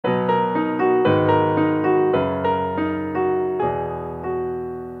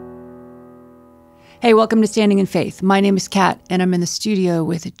Hey, welcome to Standing in Faith. My name is Kat, and I'm in the studio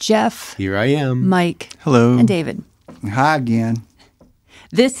with Jeff. Here I am. Mike. Hello. And David. Hi again.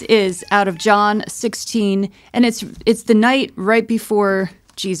 This is out of John 16, and it's the night right before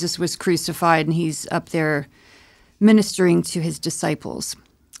Jesus was crucified, and he's up there ministering to his disciples.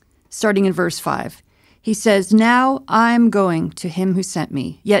 Starting in verse 5, he says, "Now I'm going to him who sent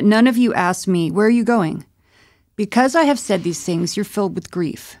me, yet none of you ask me, 'Where are you going?' Because I have said these things, you're filled with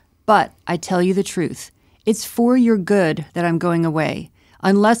grief. But I tell you the truth, it's for your good that I'm going away.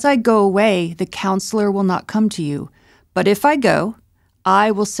 Unless I go away, the counselor will not come to you. But if I go,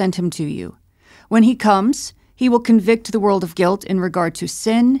 I will send him to you. When he comes, he will convict the world of guilt in regard to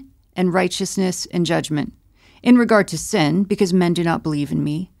sin and righteousness and judgment. In regard to sin, because men do not believe in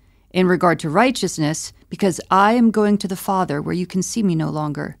me. In regard to righteousness, because I am going to the Father where you can see me no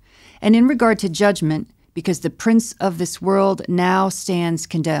longer. And in regard to judgment, because the prince of this world now stands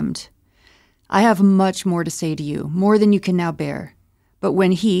condemned. I have much more to say to you, more than you can now bear. But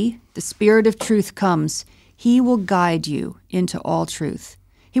when he, the Spirit of truth, comes, he will guide you into all truth.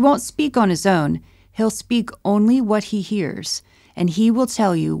 He won't speak on his own. He'll speak only what he hears, and he will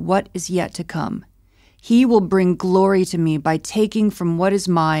tell you what is yet to come. He will bring glory to me by taking from what is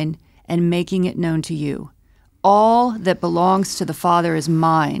mine and making it known to you. All that belongs to the Father is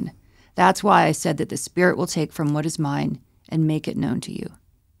mine. That's why I said that the Spirit will take from what is mine and make it known to you."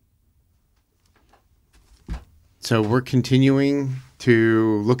 So we're continuing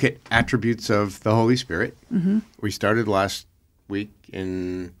to look at attributes of the Holy Spirit. Mm-hmm. We started last week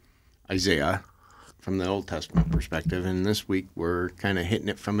in Isaiah from the Old Testament perspective, and this week we're kind of hitting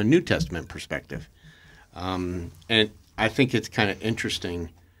it from a New Testament perspective. And I think it's kind of interesting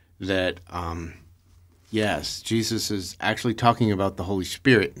that yes, Jesus is actually talking about the Holy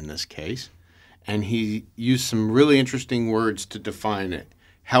Spirit in this case, and he used some really interesting words to define it.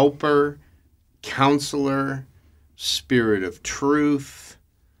 Helper, counselor, Spirit of truth,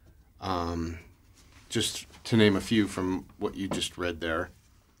 just to name a few from what you just read there.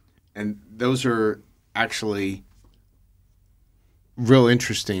 And those are actually real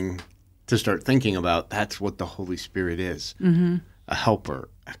interesting to start thinking about. That's what the Holy Spirit is, a helper,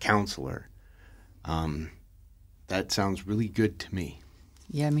 a counselor. That sounds really good to me.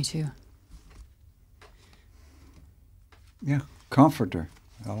 Yeah, me too. Yeah, comforter.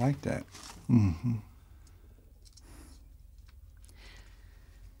 I like that. Mm-hmm.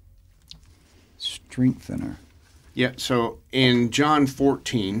 Strengthener. Yeah, so in John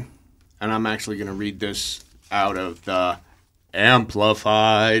 14, and I'm actually going to read this out of the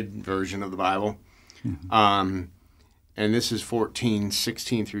Amplified version of the Bible. Mm-hmm. And this is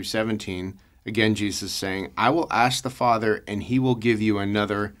 14:16 through 17. Again, Jesus saying, "I will ask the Father, and he will give you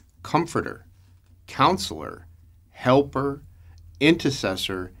another comforter, counselor, helper,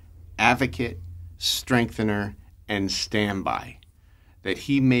 intercessor, advocate, strengthener, and standby, that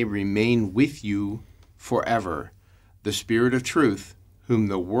he may remain with you forever, the Spirit of truth, whom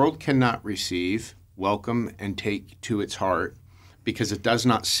the world cannot receive, welcome, and take to its heart, because it does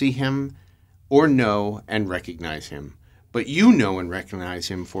not see him or know and recognize him. But you know and recognize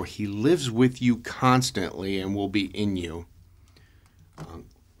him, for he lives with you constantly and will be in you."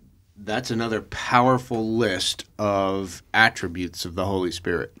 That's another powerful list of attributes of the Holy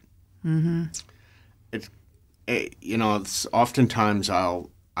Spirit. Mm-hmm. It's oftentimes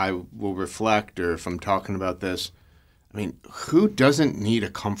I will reflect, or if I'm talking about this, I mean, who doesn't need a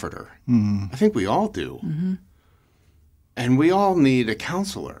comforter? Mm-hmm. I think we all do. Mm-hmm. And we all need a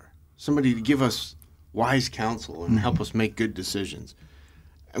counselor, somebody to give us wise counsel and help us make good decisions.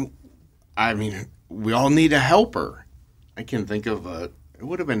 And, I mean, we all need a helper. I can think of it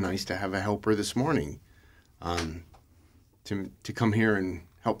would have been nice to have a helper this morning to come here and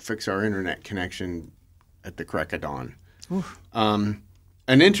help fix our internet connection at the crack of dawn. An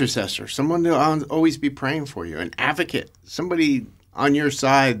intercessor, someone to always be praying for you. An advocate, somebody on your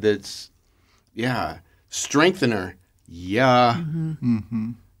side that's, strengthener,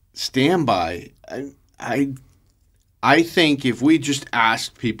 standby. I think if we just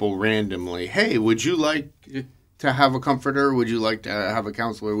asked people randomly, "Hey, would you like to have a comforter? Would you like to have a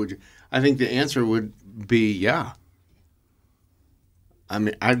counselor? Would you?" I think the answer would be yeah. I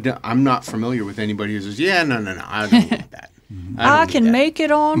mean, I'm not familiar with anybody who says, "Yeah, no, I don't need that. I can make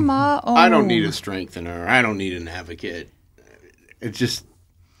it on my own. I don't need a strengthener. I don't need an advocate." It's just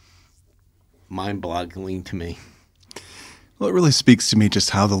mind-boggling to me. Well, it really speaks to me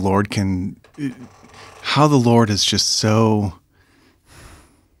just how the Lord is just so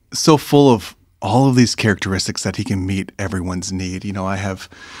full of all of these characteristics that he can meet everyone's need. You know, I have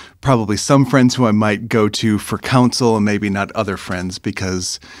probably some friends who I might go to for counsel and maybe not other friends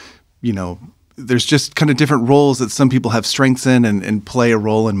because, you know, there's just kind of different roles that some people have strengths in and play a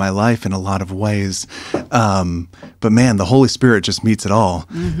role in my life in a lot of ways. But man, the Holy Spirit just meets it all.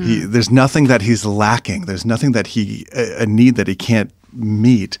 There's nothing that he's lacking. There's nothing that a need that he can't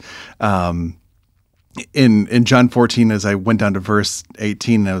meet. In John 14, as I went down to verse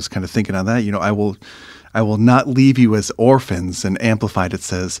 18, I was kind of thinking on that, I will not leave you as orphans. And Amplified, it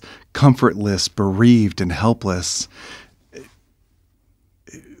says, comfortless, bereaved, and helpless.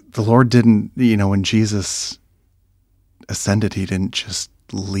 The Lord didn't, when Jesus ascended, he didn't just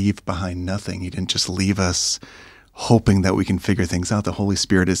leave behind nothing. He didn't just leave us hoping that we can figure things out. The Holy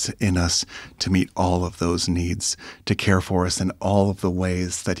Spirit is in us to meet all of those needs, to care for us in all of the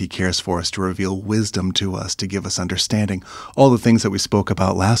ways that he cares for us, to reveal wisdom to us, to give us understanding. All the things that we spoke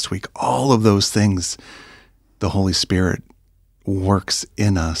about last week, all of those things, the Holy Spirit works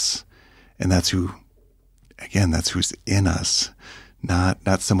in us. And that's who's in us.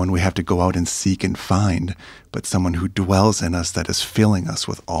 Not someone we have to go out and seek and find, but someone who dwells in us that is filling us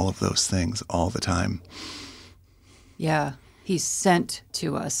with all of those things all the time. Yeah, he's sent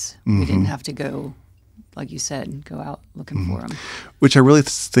to us. We didn't have to go, like you said, go out looking for him. Which I really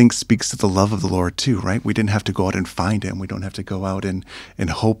think speaks to the love of the Lord too, right? We didn't have to go out and find him. We don't have to go out and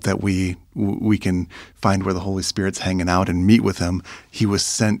hope that we can find where the Holy Spirit's hanging out and meet with him. He was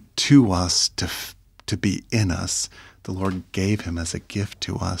sent to us to be in us. The Lord gave him as a gift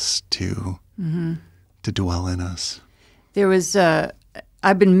to us to dwell in us. There was,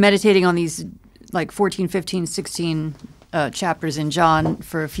 I've been meditating on these like 14, 15, 16 chapters in John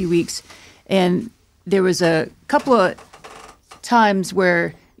for a few weeks. And there was a couple of times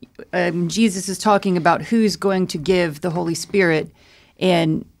where Jesus is talking about who's going to give the Holy Spirit.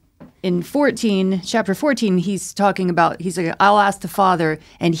 And in chapter 14, he's like, I'll ask the Father,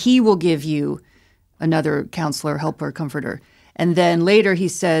 and he will give you another counselor, helper, comforter. And then later he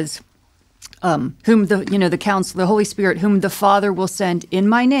says, whom the Holy Spirit, whom the Father will send in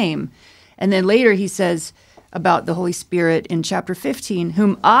my name. And then later he says about the Holy Spirit in chapter 15,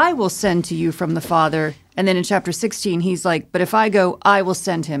 whom I will send to you from the Father. And then in chapter 16, he's like, but if I go, I will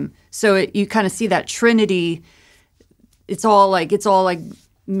send him. So you kind of see that Trinity. It's all like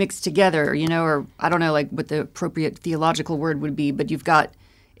mixed together, or I don't know like what the appropriate theological word would be, but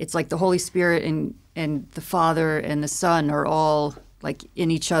it's like the Holy Spirit and the Father and the Son are all like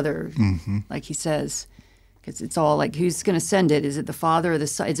in each other, like he says. Because it's all like, who's going to send it? Is it the Father or the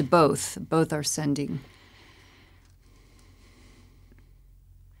Son? It's both. Both are sending.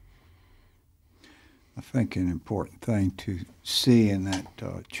 I think an important thing to see in that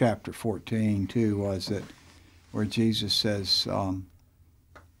chapter 14, too, was that where Jesus says,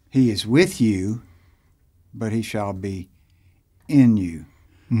 he is with you, but he shall be in you,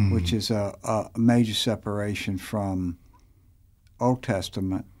 which is a major separation from Old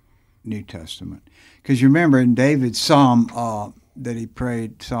Testament, New Testament. Because you remember in David's psalm that he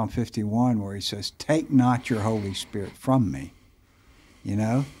prayed, Psalm 51, where he says, take not your Holy Spirit from me,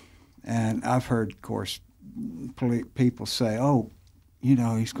 And I've heard, of course, people say,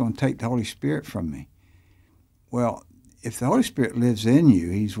 he's going to take the Holy Spirit from me. Well, if the Holy Spirit lives in you,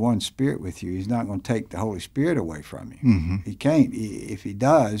 he's one spirit with you. He's not going to take the Holy Spirit away from you. He can't. If he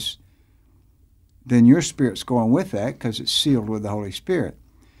does, then your spirit's going with that because it's sealed with the Holy Spirit.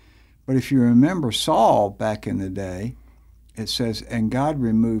 But if you remember Saul back in the day, it says, and God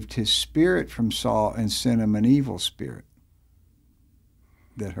removed his spirit from Saul and sent him an evil spirit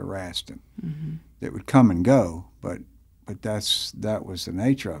that harassed him, that would come and go, but that was the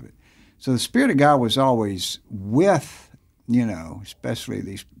nature of it. So the Spirit of God was always with, especially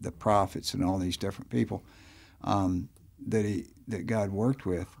the prophets and all these different people that God worked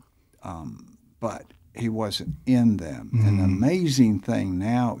with, but he wasn't in them. And the amazing thing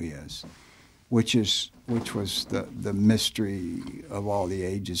now is, which was the mystery of all the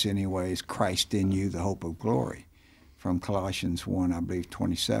ages anyways, Christ in you, the hope of glory. From Colossians 1, I believe,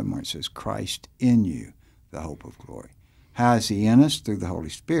 27, where it says, Christ in you, the hope of glory. How is he in us? Through the Holy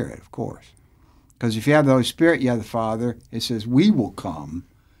Spirit, of course. Because if you have the Holy Spirit, you have the Father. It says, we will come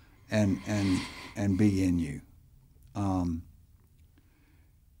and be in you.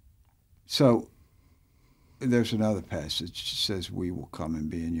 So there's another passage that says, we will come and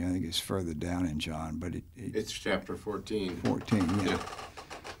be in you. I think it's further down in John, but it's chapter 14. 14,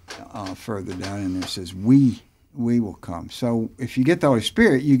 yeah. Further down in there it says, we will come. So if you get the Holy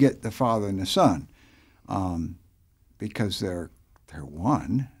Spirit, you get the Father and the Son, because they're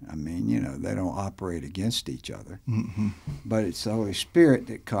one. I mean, they don't operate against each other. But it's the Holy Spirit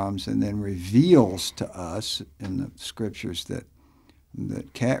that comes and then reveals to us in the scriptures that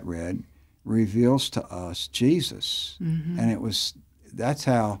Kat read, reveals to us Jesus. And that's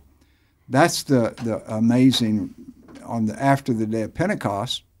how That's the amazing, after the day of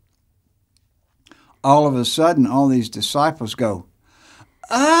Pentecost, all of a sudden all these disciples go,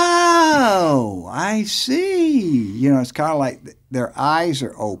 oh, I see. You know, it's kind of like their eyes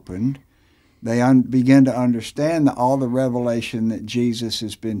are opened. They begin to understand all the revelation that Jesus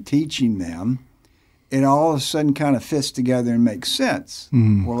has been teaching them. It all of a sudden kind of fits together and makes sense.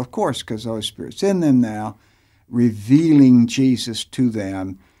 Mm. Well, of course, because the Holy Spirit's in them now, revealing Jesus to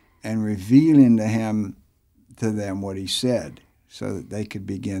them and revealing to them what he said, so that they could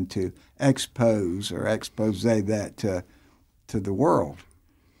begin to expose that to the world.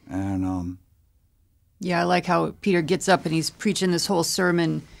 And yeah, I like how Peter gets up and he's preaching this whole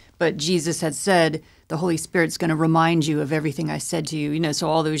sermon, but Jesus had said, the Holy Spirit's going to remind you of everything I said to you. You know, so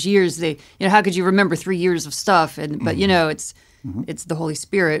all those years, how could you remember 3 years of stuff? But you know, it's the Holy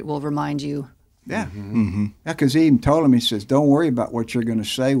Spirit will remind you. Yeah, because he even told him, he says, don't worry about what you're going to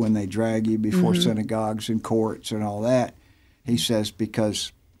say when they drag you before synagogues and courts and all that. He says,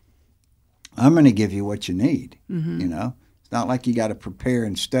 because I'm going to give you what you need. You know, it's not like you got to prepare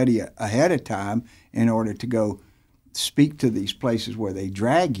and study ahead of time in order to go speak to these places where they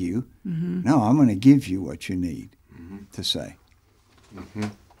drag you. No, I'm going to give you what you need to say.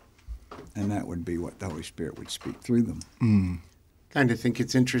 And that would be what the Holy Spirit would speak through them. Kind of think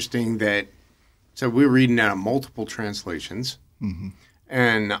it's interesting that, so we're reading out of multiple translations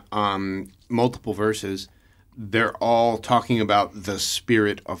and multiple verses. They're all talking about the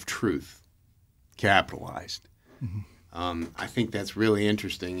Spirit of truth, capitalized. I think that's really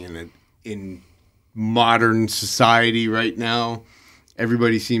interesting. In modern society right now,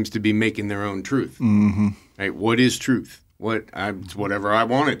 everybody seems to be making their own truth. Right? What is truth? It's whatever I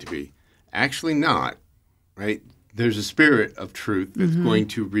want it to be. Actually not. Right? There's a Spirit of truth that's going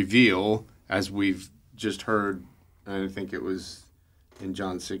to reveal, as we've just heard, I think it was in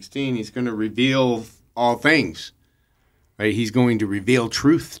John 16, he's going to reveal all things. Right? He's going to reveal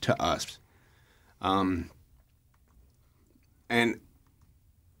truth to us. And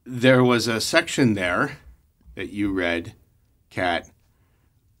there was a section there that you read, Kat,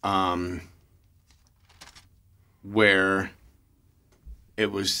 where he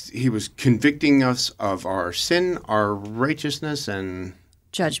was convicting us of our sin, our righteousness, and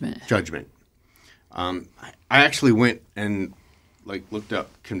judgment. I actually went and looked up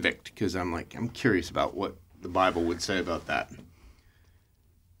convict, because I'm curious about what the Bible would say about that.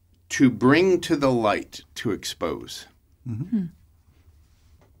 To bring to the light, to expose.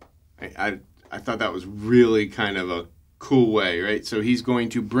 I thought that was really kind of a cool way, right? So he's going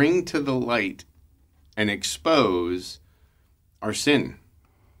to bring to the light and expose our sin.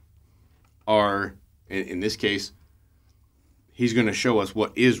 In this case, he's going to show us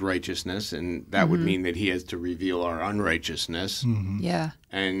what is righteousness, and that would mean that he has to reveal our unrighteousness. Yeah.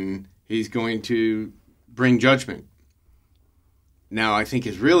 And he's going to bring judgment. Now, I think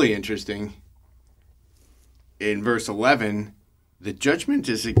is really interesting, in verse 11, the judgment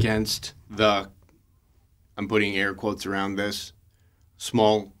is against I'm putting air quotes around this,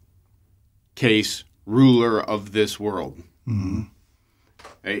 small case ruler of this world.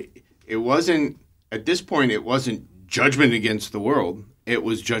 It wasn't, at this point, it wasn't judgment against the world. It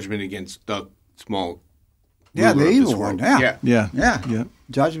was judgment against the small ruler the of evil this world. one. Yeah.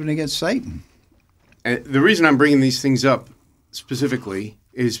 Judgment against Satan. And the reason I'm bringing these things up specifically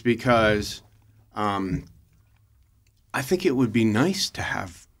is because I think it would be nice to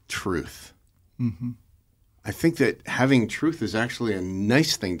have truth. I think that having truth is actually a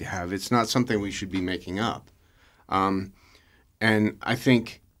nice thing to have. It's not something we should be making up. And I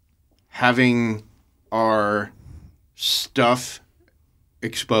think having our stuff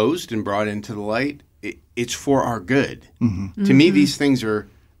exposed and brought into the light, it's for our good. To me, these things are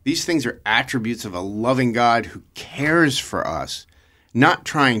attributes of a loving God who cares for us, not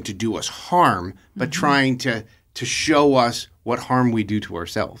trying to do us harm, but trying to show us what harm we do to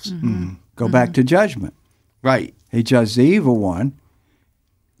ourselves. Go back to judgment. Right. He judged the evil one,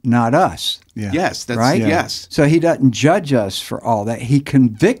 not us. Yeah. Yes. That's right? Yes. So he doesn't judge us for all that. He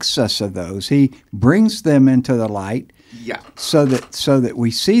convicts us of those. He brings them into the light. Yeah. So that we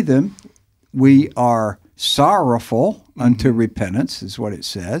see them. We are sorrowful unto repentance, is what it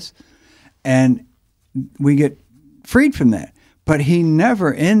says. And we get freed from that. But he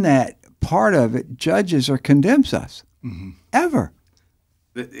never, in that part of it, judges or condemns us. Ever.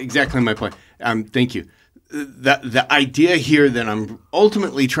 Exactly my point. Thank you. The idea here that I'm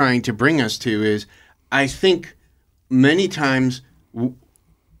ultimately trying to bring us to is, I think many times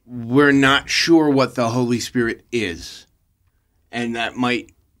we're not sure what the Holy Spirit is. And that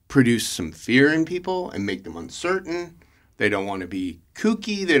might produce some fear in people and make them uncertain. They don't want to be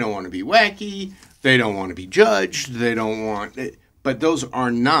kooky. They don't want to be wacky. They don't want to be judged. They don't want... But those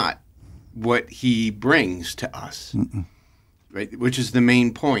are not what he brings to us, right? Which is the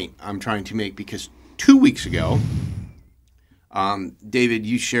main point I'm trying to make, because 2 weeks ago, David,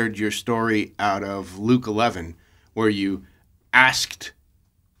 you shared your story out of Luke 11, where you asked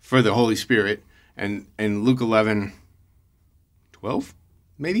for the Holy Spirit, and Luke 11, 12,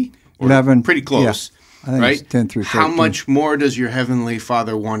 maybe? Or 11. Pretty close. Yeah. I think right? it's 10 through 13. How much more does your Heavenly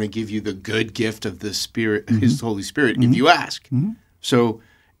Father want to give you the good gift of the Spirit, His Holy Spirit, if you ask? So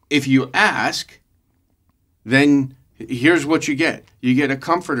if you ask, then here's what you get. You get a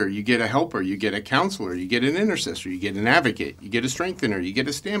comforter, you get a helper, you get a counselor, you get an intercessor, you get an advocate, you get a strengthener, you get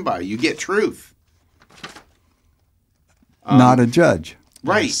a standby, you get truth. Not a judge.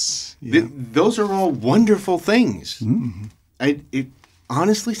 Right. Yes. Yeah. Those are all wonderful things.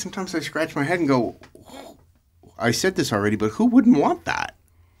 Honestly, sometimes I scratch my head and go, I said this already, but who wouldn't want that?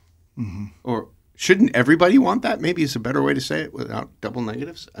 Or shouldn't everybody want that? Maybe it's a better way to say it without double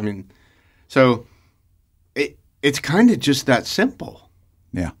negatives. I mean, so it's kind of just that simple.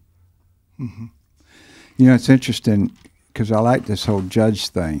 Yeah. You know, it's interesting because I like this whole judge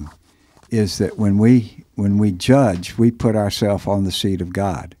thing, is that when we judge, we put ourselves on the seat of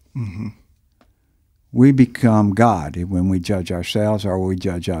God. We become God when we judge ourselves or we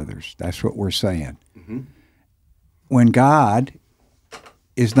judge others. That's what we're saying. When God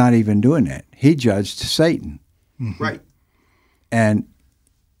is not even doing that, he judged Satan. Right. And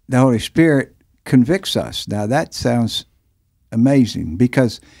the Holy Spirit convicts us. Now, that sounds amazing,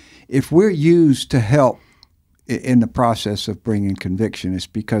 because if we're used to help in the process of bringing conviction, it's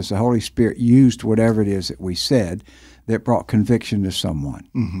because the Holy Spirit used whatever it is that we said that brought conviction to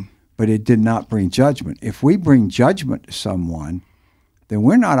someone. But it did not bring judgment. If we bring judgment to someone, then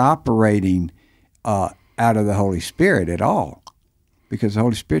we're not operating out of the Holy Spirit at all, because the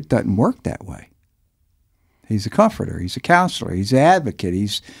Holy Spirit doesn't work that way. He's a comforter. He's a counselor. He's an advocate.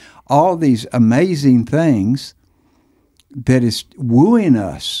 He's all these amazing things that is wooing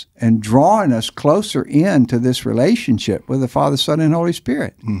us and drawing us closer into this relationship with the Father, Son, and Holy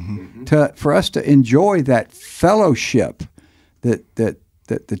Spirit, for us to enjoy that fellowship that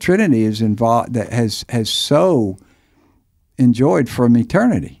the Trinity is involved, that has so enjoyed from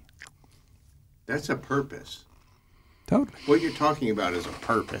eternity. That's a purpose. Totally. What you're talking about is a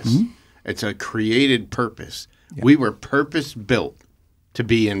purpose. It's a created purpose. We were purpose built to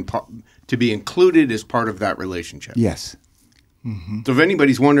be included as part of that relationship. Yes. So if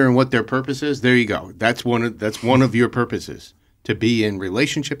anybody's wondering what their purpose is, there you go. That's one of your purposes, to be in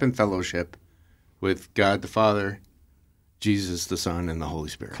relationship and fellowship with God the Father, Jesus the Son, and the Holy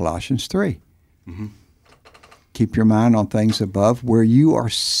Spirit. Colossians 3. Keep your mind on things above, where you are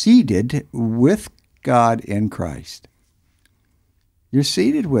seated with God in Christ. You're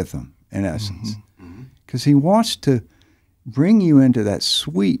seated with him, in essence, because he wants to bring you into that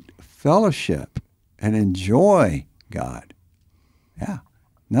sweet fellowship and enjoy God. Yeah,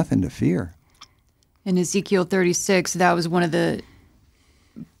 nothing to fear. In Ezekiel 36, that was one of the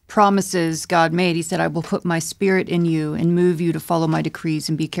promises God made. He said, I will put my spirit in you and move you to follow my decrees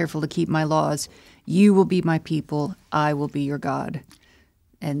and be careful to keep my laws. You will be my people. I will be your God.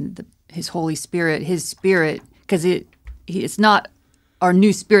 And his Holy Spirit, his spirit, because it's not our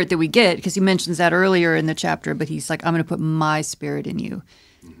new spirit that we get, because he mentions that earlier in the chapter, but he's like, I'm going to put my spirit in you.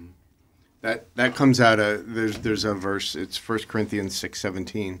 That comes out of, there's a verse, it's 1 Corinthians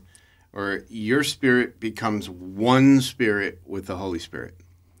 6:17, where your spirit becomes one spirit with the Holy Spirit.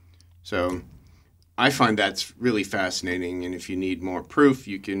 So I find that's really fascinating, and if you need more proof,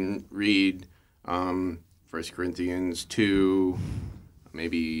 you can read 1 Corinthians 2,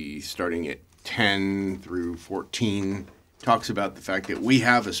 maybe starting at 10 through 14, talks about the fact that we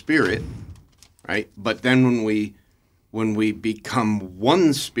have a spirit, right? But then when we become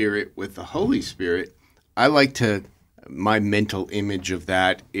one spirit with the Holy Spirit, my mental image of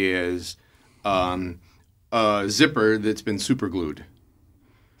that is a zipper that's been super glued,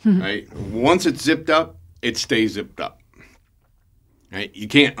 right? Once it's zipped up, it stays zipped up, right? You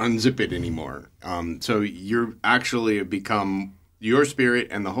can't unzip it anymore. So you're actually become, your spirit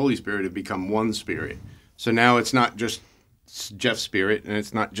and the Holy Spirit have become one spirit. So now it's not just Jeff's spirit, and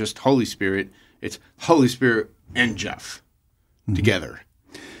it's not just Holy Spirit, it's Holy Spirit and Jeff together.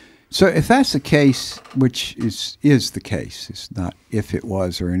 So if that's the case, which is the case, it's not if it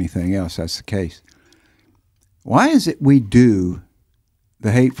was or anything else, that's the case. Why is it we do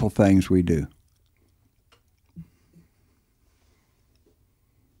the hateful things we do?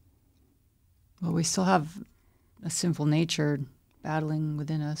 Well, we still have a sinful nature battling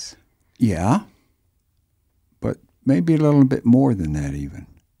within us. Yeah, maybe a little bit more than that even.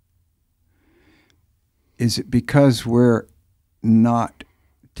 Is it because we're not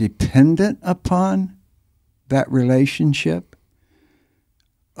dependent upon that relationship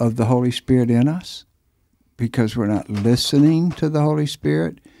of the Holy Spirit in us? Because we're not listening to the Holy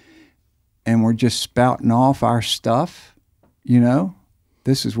Spirit and we're just spouting off our stuff,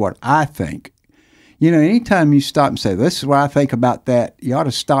 This is what I think. Anytime you stop and say, this is what I think about that, you ought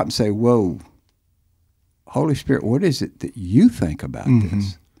to stop and say, whoa, Holy Spirit, what is it that you think about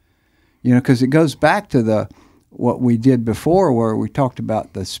this? Because it goes back to what we did before, where we talked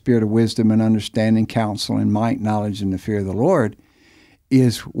about the spirit of wisdom and understanding, counsel and might, knowledge and the fear of the Lord.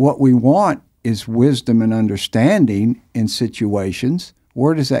 Is what we want is wisdom and understanding in situations.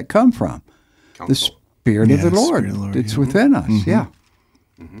 Where does that come from? Counsel. The Spirit of the Lord. It's within us. Yeah.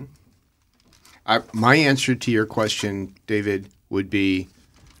 My answer to your question, David, would be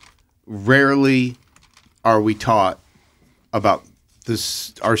rarely are we taught about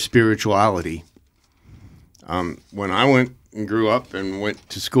our spirituality. When I went and grew up and went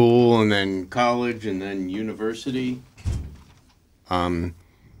to school and then college and then university,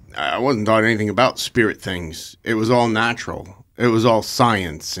 I wasn't taught anything about spirit things. It was all natural. It was all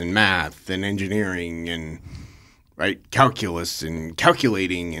science and math and engineering and calculus and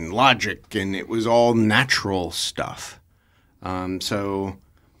calculating and logic, and it was all natural stuff. So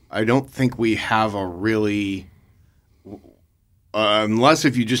I don't think we have a really, unless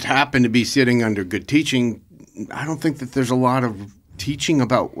if you just happen to be sitting under good teaching, I don't think that there's a lot of teaching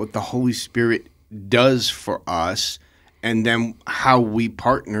about what the Holy Spirit does for us and then how we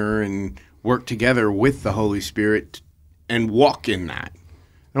partner and work together with the Holy Spirit and walk in that.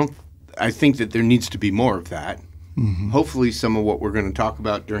 I think that there needs to be more of that. Hopefully some of what we're going to talk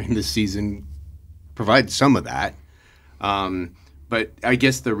about during this season provides some of that. But I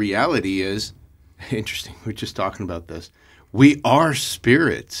guess the reality is, interesting, we're just talking about this. We are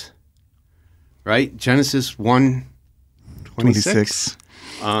spirits, right? Genesis 1:26.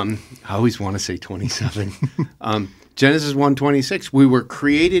 I always want to say 27. Genesis 1:26. We were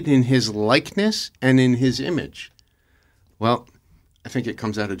created in his likeness and in his image. Well, I think it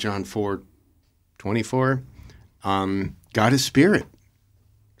comes out of John 4:24. God is spirit.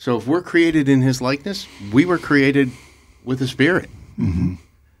 So if we're created in his likeness, we were created with a spirit. And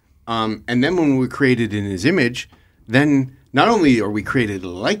then when we're created in his image, then not only are we created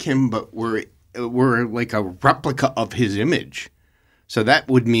like him, but we're like a replica of his image. So that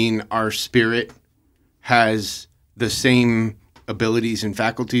would mean our spirit has the same abilities and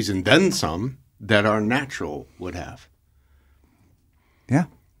faculties and then some that our natural would have. Yeah.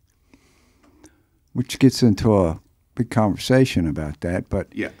 Which gets into a big conversation about that, but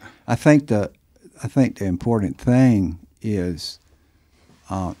yeah. I think the important thing is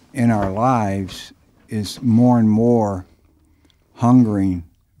in our lives is more and more hungering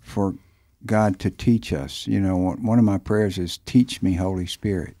for God to teach us. One of my prayers is, teach me, Holy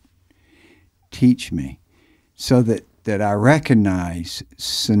Spirit. Teach me, so that I recognize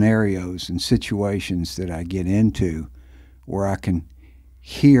scenarios and situations that I get into where I can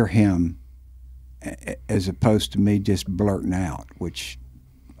hear him as opposed to me just blurting out, which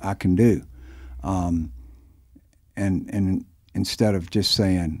I can do. And instead of just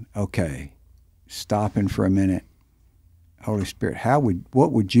saying, okay, stopping for a minute, Holy Spirit,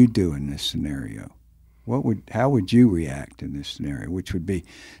 what would you do in this scenario? How would you react in this scenario? Which would be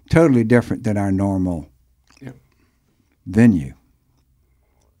totally different than our normal venue.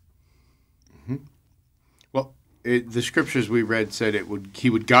 Well, the scriptures we read said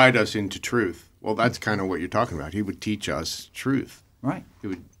he would guide us into truth. Well, that's kind of what you're talking about. He would teach us truth. Right.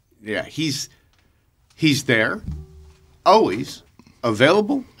 He's there, always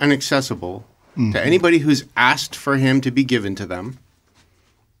available and accessible to anybody who's asked for him to be given to them.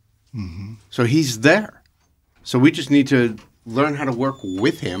 So he's there. So we just need to learn how to work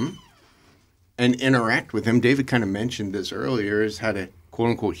with him and interact with him. David kind of mentioned this earlier, is how to,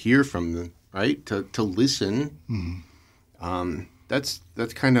 quote unquote, hear from them, right? To listen. That's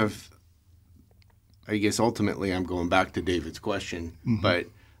kind of, I guess ultimately I'm going back to David's question, but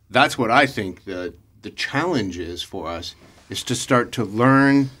that's what I think the challenge is for us, is to start to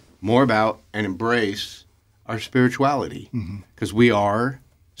learn more about and embrace our spirituality, because we are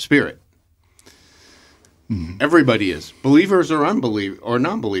spirit. Everybody is, believers or unbelievers or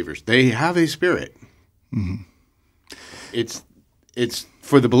non-believers. They have a spirit. It's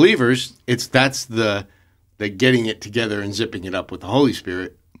for the believers. That's the getting it together and zipping it up with the Holy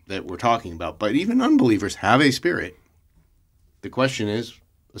Spirit that we're talking about. But even unbelievers have a spirit. The question is,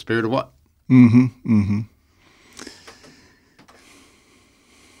 a spirit of what?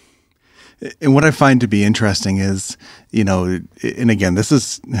 And what I find to be interesting is, and again, this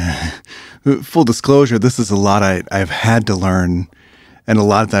is full disclosure, this is a lot I've had to learn and a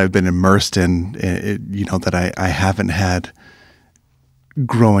lot that I've been immersed in, that I haven't had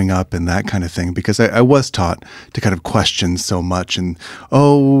growing up and that kind of thing, because I was taught to kind of question so much and,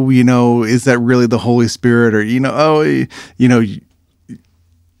 is that really the Holy Spirit? Or,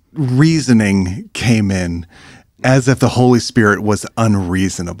 reasoning came in as if the Holy Spirit was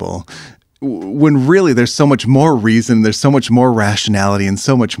unreasonable, when really there's so much more reason, there's so much more rationality and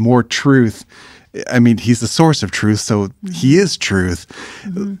so much more truth. I mean, he's the source of truth, so he is truth.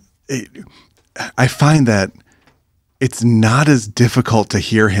 I find that it's not as difficult to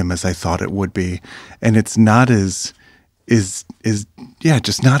hear him as I thought it would be, and it's not just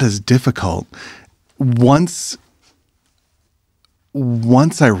not as difficult. Once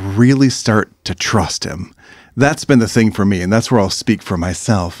I really start to trust him, that's been the thing for me, and that's where I'll speak for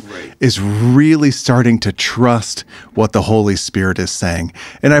myself, right, is really starting to trust what the Holy Spirit is saying.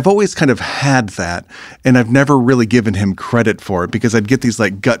 And I've always kind of had that, and I've never really given him credit for it, because I'd get these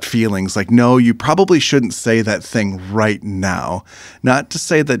like gut feelings like, no, you probably shouldn't say that thing right now. Not to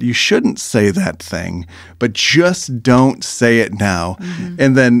say that you shouldn't say that thing, but just don't say it now.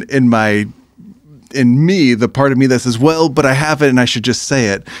 And then in me, the part of me that says, well, but I have it and I should just say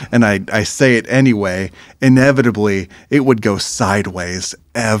it, and I say it anyway, inevitably it would go sideways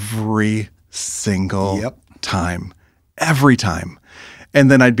every single time. Every time.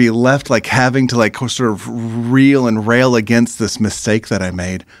 And then I'd be left like having to like sort of reel and rail against this mistake that I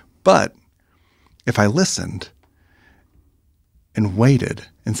made. But if I listened and waited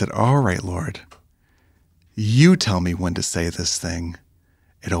and said, all right, Lord, you tell me when to say this thing,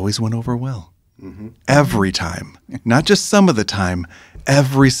 it always went over well. Every time, not just some of the time,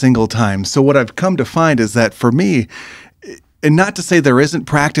 every single time. So what I've come to find is that for me, and not to say there isn't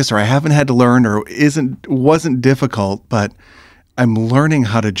practice or I haven't had to learn or wasn't difficult, but I'm learning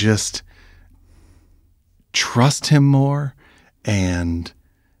how to just trust him more and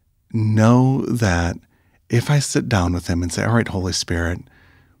know that if I sit down with him and say, all right, Holy Spirit,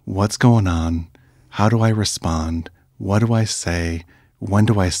 what's going on? How do I respond? What do I say? When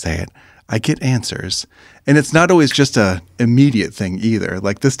do I say it? I get answers. And it's not always just a immediate thing either.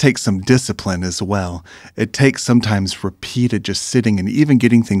 Like this takes some discipline as well. It takes sometimes repeated just sitting and even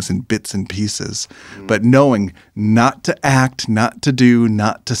getting things in bits and pieces, but knowing not to act, not to do,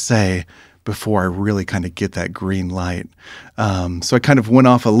 not to say before I really kind of get that green light. So I kind of went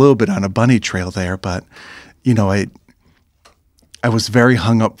off a little bit on a bunny trail there, but I was very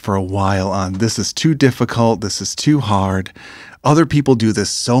hung up for a while on this is too difficult, this is too hard. Other people do this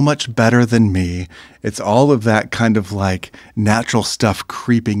so much better than me. It's all of that kind of like natural stuff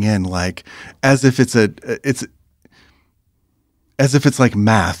creeping in, like as if it's like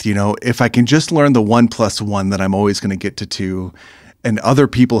math, if I can just learn the 1 + 1, then I'm always going to get to 2. And other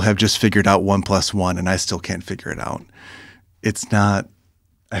people have just figured out 1 + 1 and I still can't figure it out. It's not,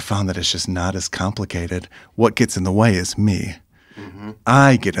 I found that it's just not as complicated. What gets in the way is me.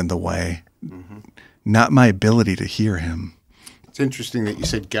 I get in the way, not my ability to hear him. It's interesting that you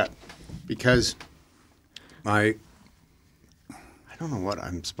said gut, because I don't know what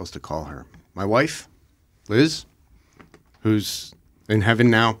I'm supposed to call her. My wife, Liz, who's in heaven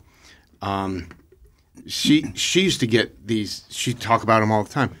now, she used to get these. She'd talk about them all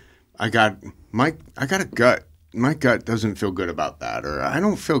the time. I got a gut. My gut doesn't feel good about that, or I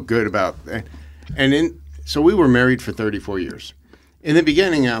don't feel good about that. So we were married for 34 years. In the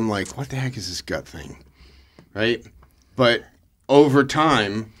beginning, I'm like, what the heck is this gut thing, right? But over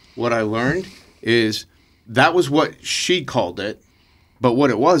time, what I learned is that was what she called it, but what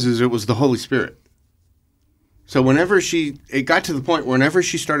it was is it was the Holy Spirit. So it got to the point whenever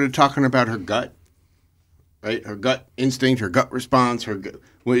she started talking about her gut, right, her gut instinct, her gut response,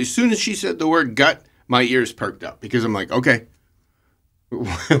 as soon as she said the word gut, my ears perked up, because I'm like, okay,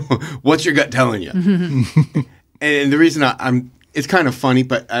 what's your gut telling you? And the reason it's kind of funny,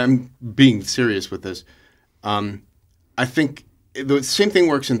 but I'm being serious with this. I think the same thing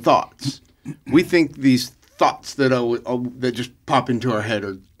works in thoughts. We think these thoughts that just pop into our head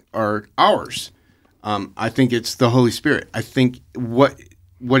are ours. I think it's the Holy Spirit. I think what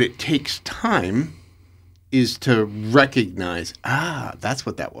it takes time is to recognize, that's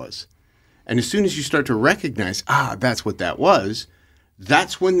what that was. And as soon as you start to recognize, that's what that was,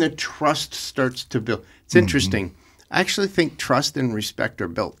 that's when the trust starts to build. It's interesting. I actually think trust and respect are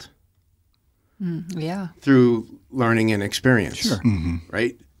built. Through learning and experience. Sure.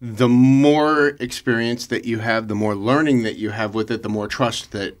 Right? The more experience that you have, the more learning that you have with it, the more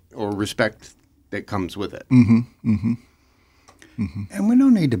trust or respect that comes with it. And we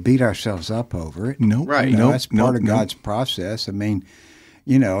don't need to beat ourselves up over it. Nope. Right. You know, Nope. that's part of Nope. God's process. I mean,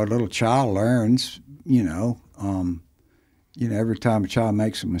 you know, a little child learns, every time a child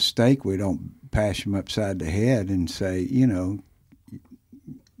makes a mistake, we don't bash them upside the head and say, you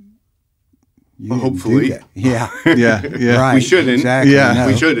didn't hopefully. do that. Yeah. Yeah. Right. We shouldn't. Exactly. Yeah. No,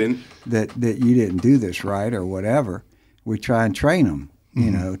 We shouldn't. that you didn't do this right or whatever. We try and train them,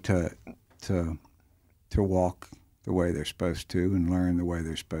 to walk the way they're supposed to and learn the way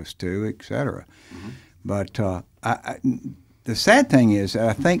they're supposed to, et cetera. But the sad thing is,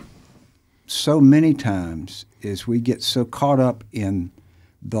 I think so many times is we get so caught up in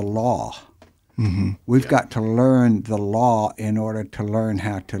the law. We've got to learn the law in order to learn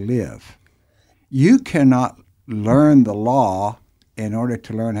how to live. You cannot learn the law in order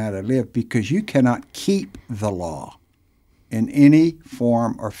to learn how to live because you cannot keep the law. In any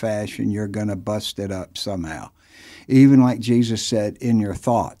form or fashion, you're going to bust it up somehow. Even like Jesus said, in your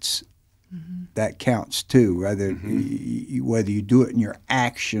thoughts, that counts too. Whether you do it in your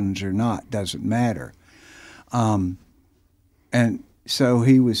actions or not doesn't matter. And so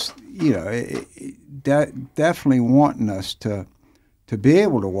he was, definitely wanting us to be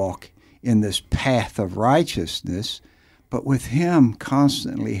able to walk in this path of righteousness, but with him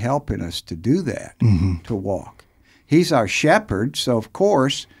constantly helping us to do that, to walk. He's our shepherd, so of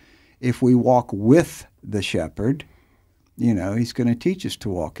course, if we walk with the shepherd, he's going to teach us to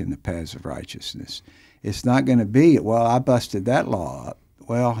walk in the paths of righteousness. It's not going to be, well, I busted that law up.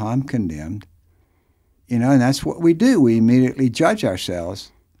 Well, I'm condemned. And that's what we do. We immediately judge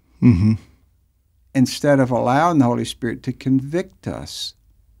ourselves instead of allowing the Holy Spirit to convict us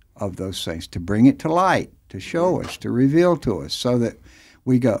of those things, to bring it to light, to show us, to reveal to us, so that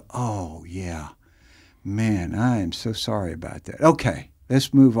we go, oh, yeah, man, I am so sorry about that. Okay,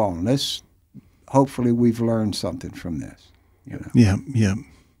 let's move on. Hopefully we've learned something from this. Yeah.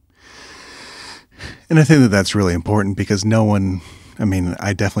 And I think that that's really important because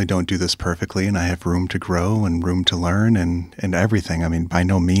I definitely don't do this perfectly, and I have room to grow and room to learn and everything. I mean, by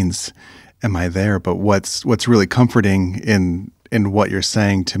no means am I there, but what's really comforting in what you're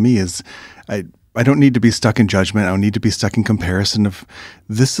saying to me is I don't need to be stuck in judgment. I don't need to be stuck in comparison of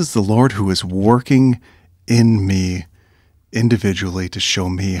this is the Lord who is working in me individually to show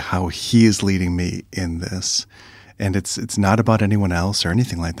me how he is leading me in this. And it's not about anyone else or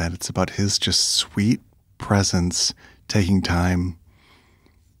anything like that. It's about his just sweet presence, taking time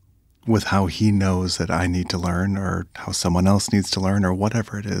with how he knows that I need to learn or how someone else needs to learn or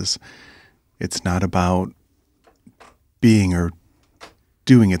whatever it is. It's not about being or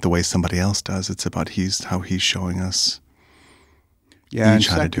doing it the way somebody else does. It's about how he's showing us each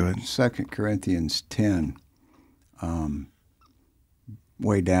how to do it. 2 Corinthians 10,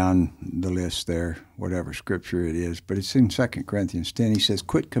 way down the list there, whatever scripture it is, but it's in 2 Corinthians 10. He says,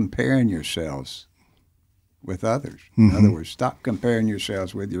 quit comparing yourselves with others. In other words, stop comparing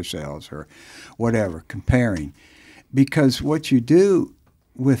yourselves with yourselves or whatever, comparing. Because what you do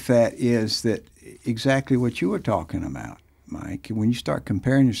with that is that exactly what you were talking about, Mike. When you start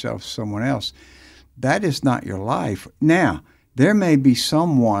comparing yourself to someone else, that is not your life. Now, there may be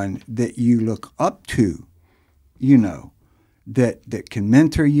someone that you look up to, that can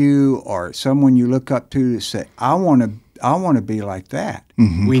mentor you, or someone you look up to say, I want to be like that.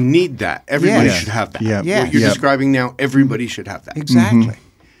 We need that. Everybody Yes. should have that. Yeah. What you're describing now, everybody should have that. Exactly.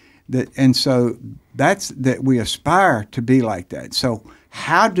 And so that's that we aspire to be like that. So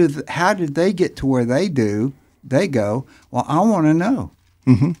how did they get to where they do? They go, well, I want to know.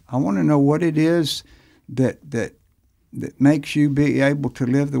 I want to know what it is that makes you be able to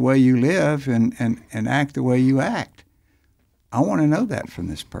live the way you live and act the way you act. I want to know that from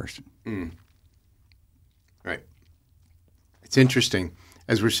this person. Right. It's interesting.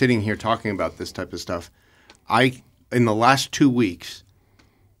 As we're sitting here talking about this type of stuff, in the last 2 weeks,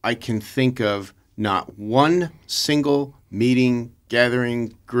 I can think of not one single meeting,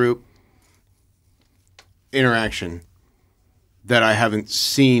 gathering, group, interaction that I haven't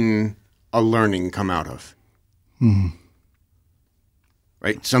seen a learning come out of.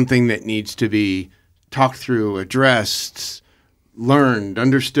 Right? Something that needs to be talked through, addressed, learned,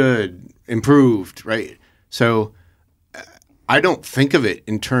 understood, improved, right? So I don't think of it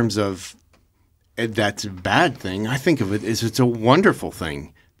in terms of that's a bad thing. I think of it as it's a wonderful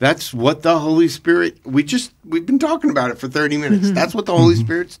thing. That's what the Holy Spirit, we've been talking about it for 30 minutes. That's what the Holy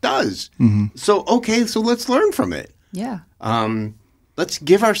Spirit does. So let's learn from it. Yeah. Let's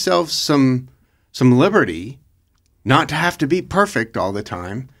give ourselves some liberty, not to have to be perfect all the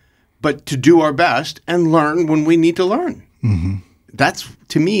time, but to do our best and learn when we need to learn.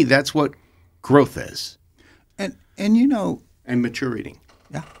 To me, that's what growth is. And and maturity.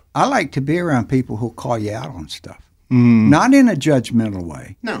 Yeah. I like to be around people who'll call you out on stuff. Not in a judgmental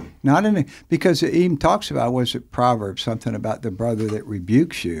way. No. Not in a, because it even talks about, was it Proverbs, something about the brother that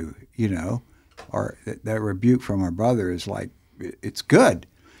rebukes you, you know, or that rebuke from our brother is like, it's good.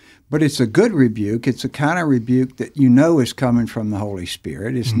 But it's a good rebuke. It's a kind of rebuke that you know is coming from the Holy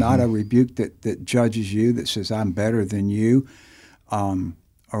Spirit. It's not a rebuke that judges you, that says, I'm better than you, or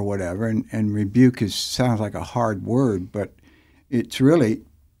whatever. And rebuke sounds like a hard word, but it's really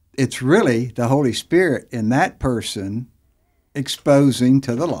the Holy Spirit in that person exposing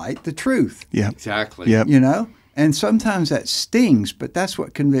to the light the truth. Yeah. Exactly. Yep. You know? And sometimes that stings, but that's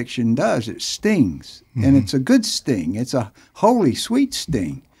what conviction does. It stings. And it's a good sting. It's a holy, sweet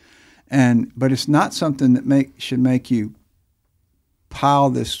sting. But it's not something that should make you pile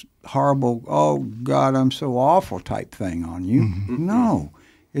this horrible, oh, God, I'm so awful type thing on you. No.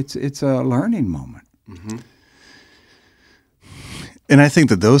 It's a learning moment. And I think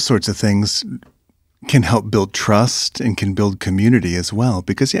that those sorts of things can help build trust and can build community as well.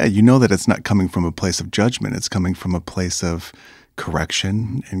 Because, yeah, you know that it's not coming from a place of judgment. It's coming from a place of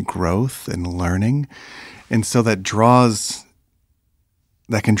correction and growth and learning. And so that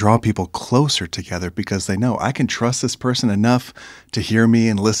can draw people closer together because they know I can trust this person enough to hear me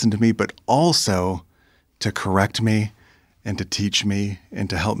and listen to me, but also to correct me and to teach me and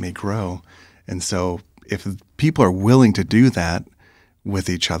to help me grow. And so if people are willing to do that with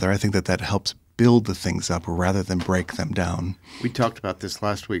each other, I think that helps build the things up rather than break them down. We talked about this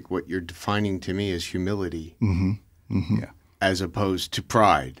last week. What you're defining to me is humility as opposed to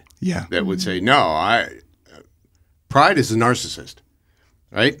pride. Yeah. That would say, no, pride is a narcissist,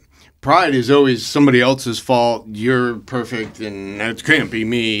 right? Pride is always somebody else's fault. You're perfect and it can't be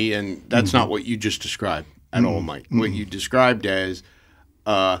me. And that's not what you just described at all, Mike. What you described as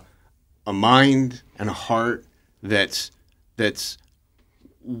a mind and a heart that's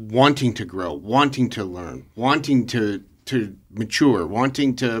wanting to grow, wanting to learn, wanting to mature,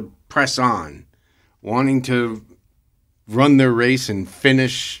 wanting to press on, wanting to run their race and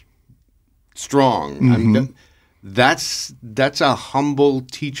finish strong. I mean, that's a humble,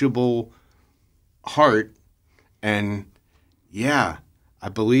 teachable heart. And yeah, I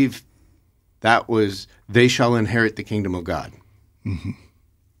believe that was, they shall inherit the kingdom of God. Yeah,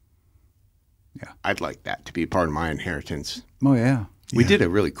 I'd like that to be part of my inheritance. Oh, yeah. We did a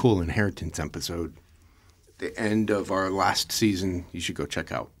really cool inheritance episode at the end of our last season. You should go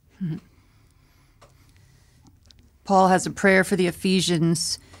check out. Paul has a prayer for the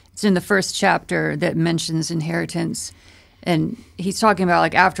Ephesians. It's in the first chapter that mentions inheritance. And he's talking about,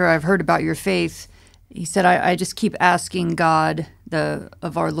 like, after I've heard about your faith, he said, I just keep asking God,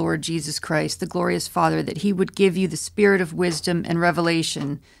 of our Lord Jesus Christ, the glorious Father, that he would give you the spirit of wisdom and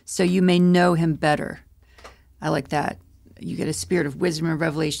revelation so you may know him better. I like that. You get a spirit of wisdom and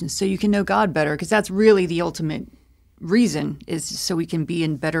revelation so you can know God better, because that's really the ultimate reason, is so we can be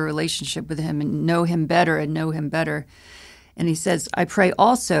in better relationship with him and know him better and know him better. And he says, I pray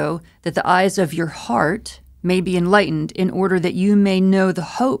also that the eyes of your heart may be enlightened in order that you may know the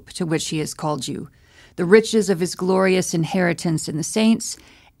hope to which he has called you, the riches of his glorious inheritance in the saints,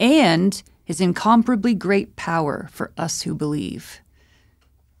 and his incomparably great power for us who believe.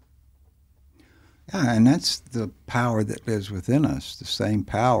 Yeah, and that's the power that lives within us. The same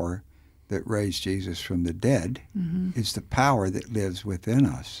power that raised Jesus from the dead is the power that lives within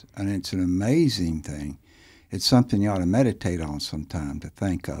us. And it's an amazing thing. It's something you ought to meditate on sometime, to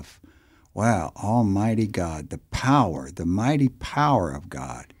think of, wow, Almighty God, the power, the mighty power of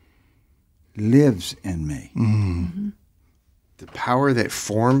God lives in me. The power that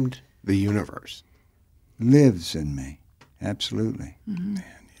formed the universe lives in me. Absolutely. Man,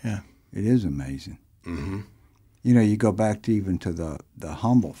 yeah. It is amazing. You know, you go back to even to the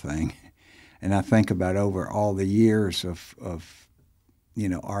humble thing, and I think about over all the years of you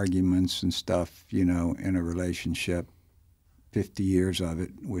know, arguments and stuff, you know, in a relationship, 50 years of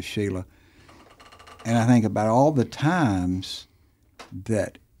it with Sheila, and I think about all the times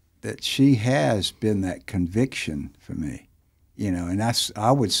that she has been that conviction for me, you know, and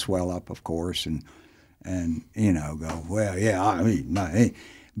I would swell up, of course, and you know, go, well, yeah, I mean, no,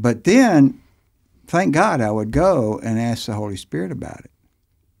 but then, thank God, I would go and ask the Holy Spirit about it.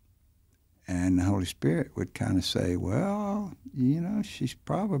 And the Holy Spirit would kind of say, well, you know, she's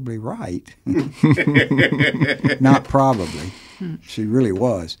probably right. Not probably. She really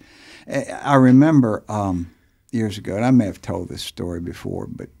was. I remember years ago, and I may have told this story before,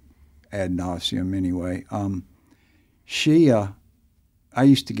 but ad nauseum anyway. I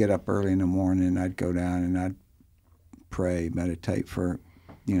used to get up early in the morning, and I'd go down and I'd pray, meditate for,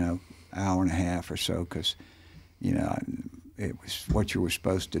 you know, hour and a half or so, because, you know, it was what you were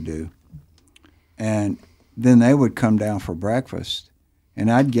supposed to do. And then they would come down for breakfast,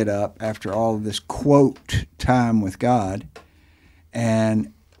 and I'd get up after all of this quote time with God,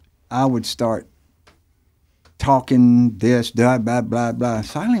 and I would start talking this, blah, blah, blah, blah.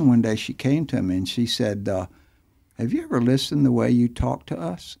 Finally, one day she came to me and she said, have you ever listened the way you talk to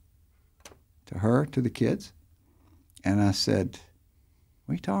us? To her, to the kids? And I said,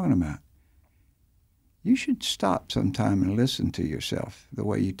 what are you talking about? You should stop sometime and listen to yourself the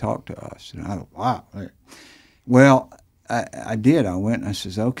way you talk to us. And I thought, wow. Well, I did. I went and I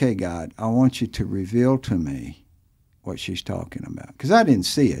says, okay, God, I want you to reveal to me what she's talking about. Because I didn't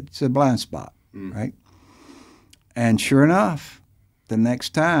see it. It's a blind spot, right? And sure enough, the next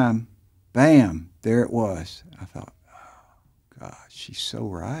time, bam, there it was. I thought, oh, God, she's so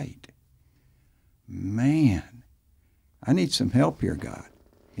right. Man, I need some help here, God,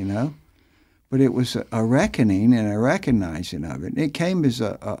 you know? But it was a reckoning and a recognizing of it. It came as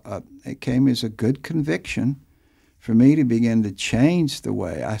a good conviction for me to begin to change the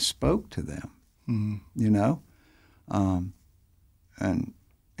way I spoke to them, you know? And,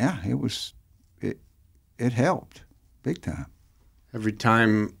 yeah, it helped big time. Every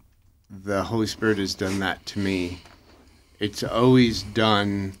time the Holy Spirit has done that to me, it's always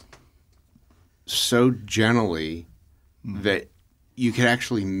done so gently that you could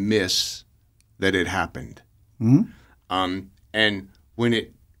actually miss that it happened. And when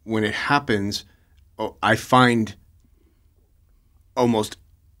it happens, I find almost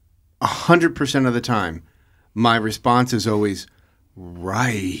 100% of the time, my response is always,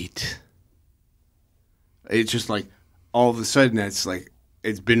 right. It's just like, all of a sudden, it's like,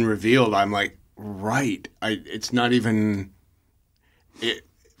 it's been revealed. I'm like, right. It's not even,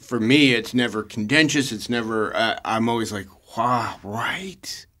 for me, it's never contentious. It's never, I'm always like, wow,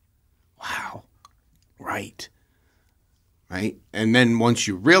 right. Wow, right. Right? And then once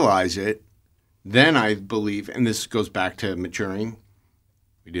you realize it, then I believe, and this goes back to maturing.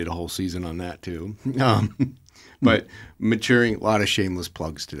 We did a whole season on that too. But maturing, a lot of shameless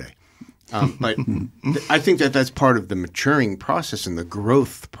plugs today. But I think that's part of the maturing process and the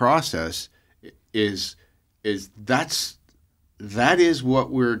growth process that's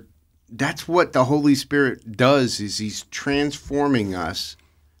what the Holy Spirit does, is he's transforming us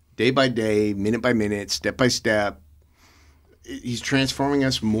day by day, minute by minute, step by step. He's transforming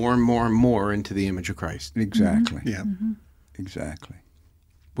us more and more and more into the image of Christ. Exactly. Yeah. Exactly.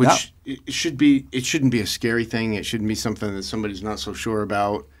 Which it shouldn't be a scary thing. It shouldn't be something that somebody's not so sure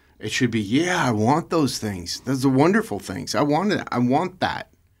about. It should be, yeah, I want those things. Those are wonderful things. I want it. I want that.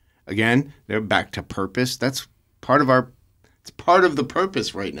 Again, they're back to purpose. That's part of it's part of the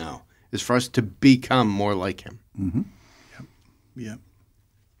purpose right now, is for us to become more like him. Mm-hmm. Yep.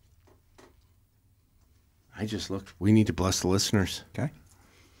 I just looked. We need to bless the listeners. Okay.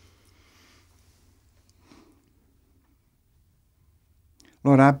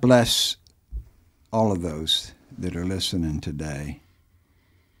 Lord, I bless all of those that are listening today,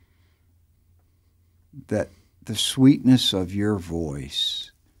 that the sweetness of your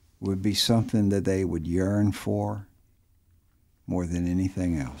voice would be something that they would yearn for more than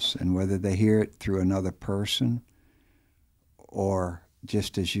anything else. And whether they hear it through another person or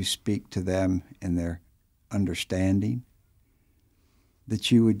just as you speak to them in their understanding,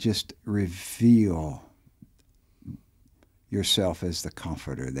 that you would just reveal yourself as the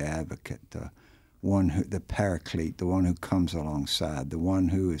comforter, the advocate, the paraclete, the one who comes alongside, the one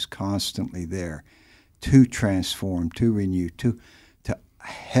who is constantly there to transform, to renew, to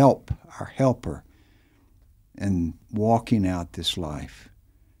help, our helper in walking out this life.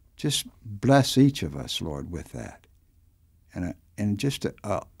 Just bless each of us, Lord, with that. And just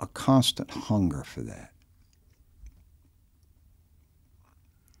a constant hunger for that.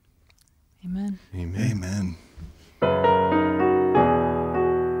 Amen. Amen. Amen.